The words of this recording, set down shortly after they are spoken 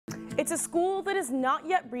It's a school that has not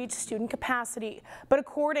yet reached student capacity, but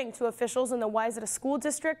according to officials in the Wayzata School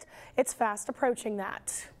District, it's fast approaching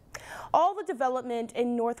that. All the development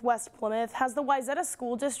in Northwest Plymouth has the Wayzata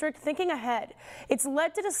School District thinking ahead. It's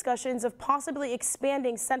led to discussions of possibly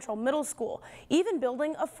expanding Central Middle School, even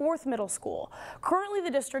building a fourth middle school. Currently,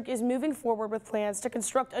 the district is moving forward with plans to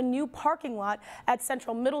construct a new parking lot at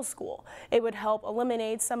Central Middle School. It would help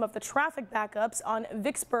eliminate some of the traffic backups on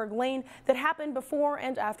Vicksburg Lane that happened before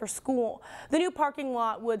and after school. The new parking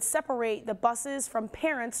lot would separate the buses from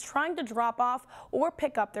parents trying to drop off or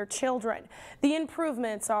pick up their children. The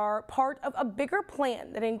improvements are part of a bigger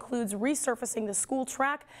plan that includes resurfacing the school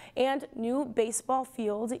track and new baseball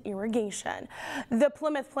field irrigation. The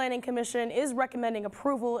Plymouth Planning Commission is recommending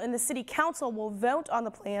approval, and the City Council will vote on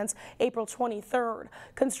the plans April 23rd.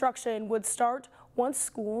 Construction would start once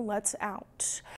school lets out.